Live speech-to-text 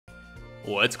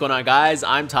What's going on, guys?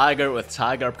 I'm Tiger with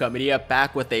Tiger Upcut Media,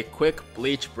 back with a quick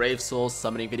Bleach Brave Souls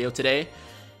summoning video today.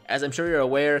 As I'm sure you're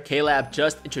aware, K-Lab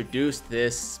just introduced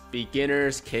this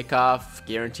beginner's kickoff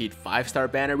guaranteed 5-star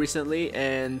banner recently,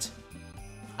 and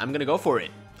I'm gonna go for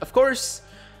it. Of course,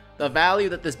 the value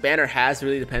that this banner has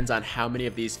really depends on how many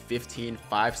of these 15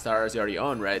 5-stars you already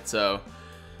own, right? So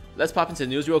let's pop into the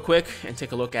news real quick and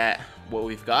take a look at what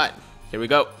we've got. Here we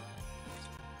go.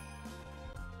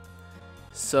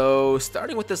 So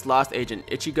starting with this Lost Agent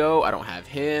Ichigo, I don't have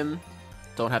him.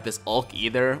 Don't have this Ulk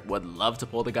either. Would love to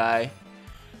pull the guy.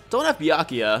 Don't have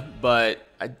Byakuya, but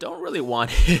I don't really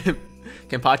want him.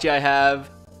 Kenpachi I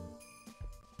have.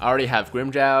 I already have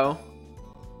Grimmjow.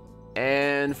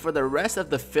 And for the rest of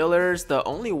the fillers, the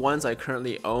only ones I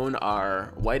currently own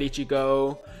are White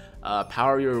Ichigo,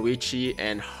 Power Yoruichi,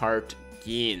 and Heart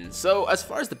Gin. So as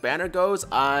far as the banner goes,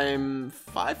 I'm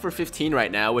 5 for 15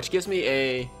 right now, which gives me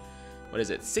a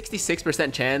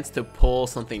 66% chance to pull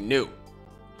something new.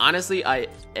 Honestly, I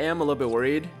am a little bit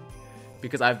worried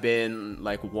because I've been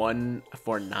like 1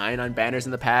 for 9 on banners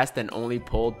in the past and only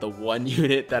pulled the one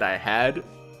unit that I had.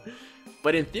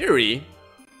 But in theory,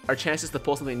 our chances to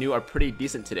pull something new are pretty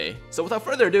decent today. So without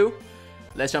further ado,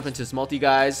 let's jump into this multi,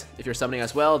 guys. If you're summoning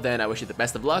as well, then I wish you the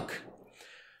best of luck.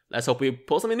 Let's hope we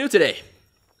pull something new today.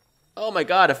 Oh my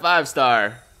god, a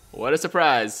 5-star. What a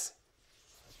surprise.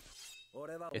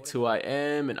 It's who I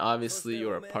am, and obviously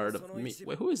you're a part of me.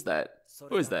 Wait, who is that?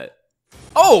 Who is that?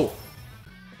 Oh!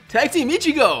 Tag Team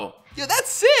Ichigo! Yo, that's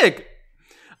sick!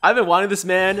 I've been wanting this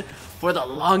man for the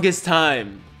longest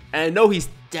time, and I know he's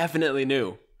definitely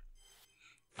new.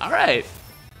 Alright.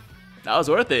 That was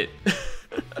worth it.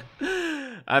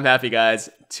 I'm happy, guys.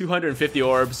 250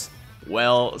 orbs.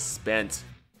 Well spent.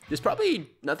 There's probably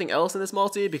nothing else in this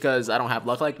multi because I don't have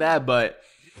luck like that, but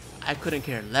I couldn't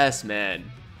care less,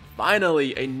 man.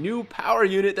 Finally, a new power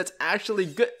unit that's actually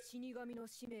good.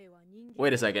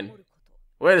 Wait a second.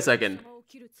 Wait a second.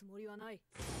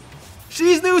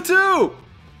 She's new too!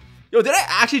 Yo, did I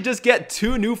actually just get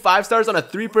 2 new 5-stars on a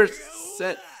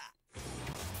 3%?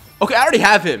 Okay, I already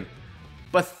have him.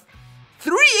 But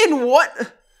 3 in 1?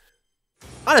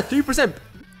 On a 3%.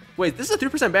 Wait, this is a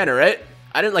 3% banner, right?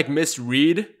 I didn't like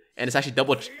misread, and it's actually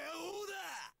double.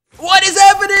 What is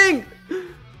happening?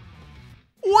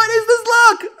 What is this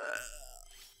luck?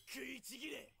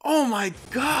 Oh my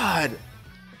god.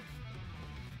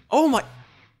 Oh my.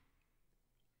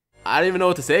 I don't even know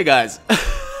what to say, guys.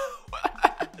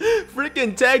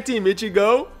 Freaking Tag Team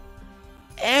Ichigo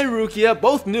and Rukia,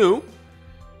 both new.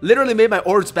 Literally made my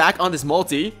orbs back on this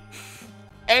multi.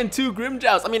 And 2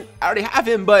 Grimmjows. I mean, I already have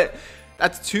him, but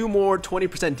that's 2 more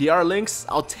 20% DR links.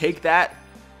 I'll take that.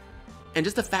 And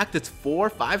just the fact it's 4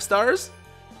 5-stars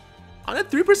on a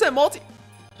 3% multi.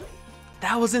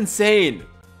 That was insane.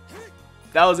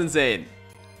 That was insane.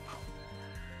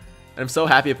 I'm so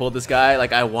happy I pulled this guy.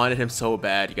 Like, I wanted him so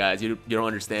bad, you guys. You don't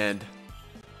understand.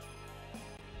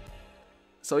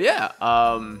 So yeah,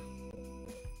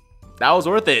 that was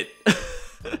worth it.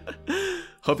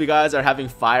 Hope you guys are having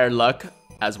fire luck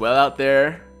as well out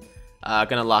there.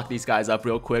 Gonna lock these guys up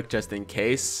real quick just in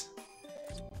case.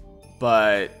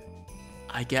 But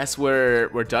I guess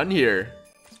we're done here.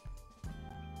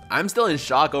 I'm still in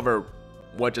shock over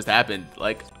what just happened.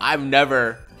 Like, I've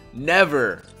never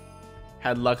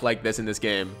had luck like this in this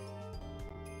game.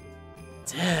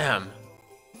 Damn.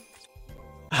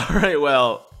 Alright,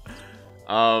 well,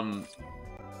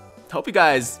 hope you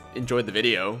guys enjoyed the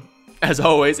video. As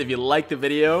always, if you liked the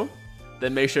video,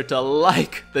 then make sure to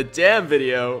like the damn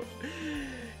video.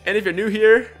 And if you're new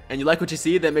here and you like what you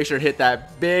see, then make sure to hit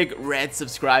that big red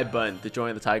subscribe button to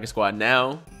join the Tiger Squad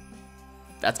now.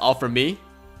 That's all from me.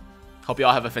 Hope you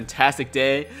all have a fantastic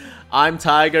day. I'm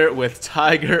Tiger with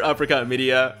Tiger Uppercut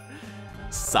Media,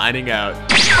 signing out.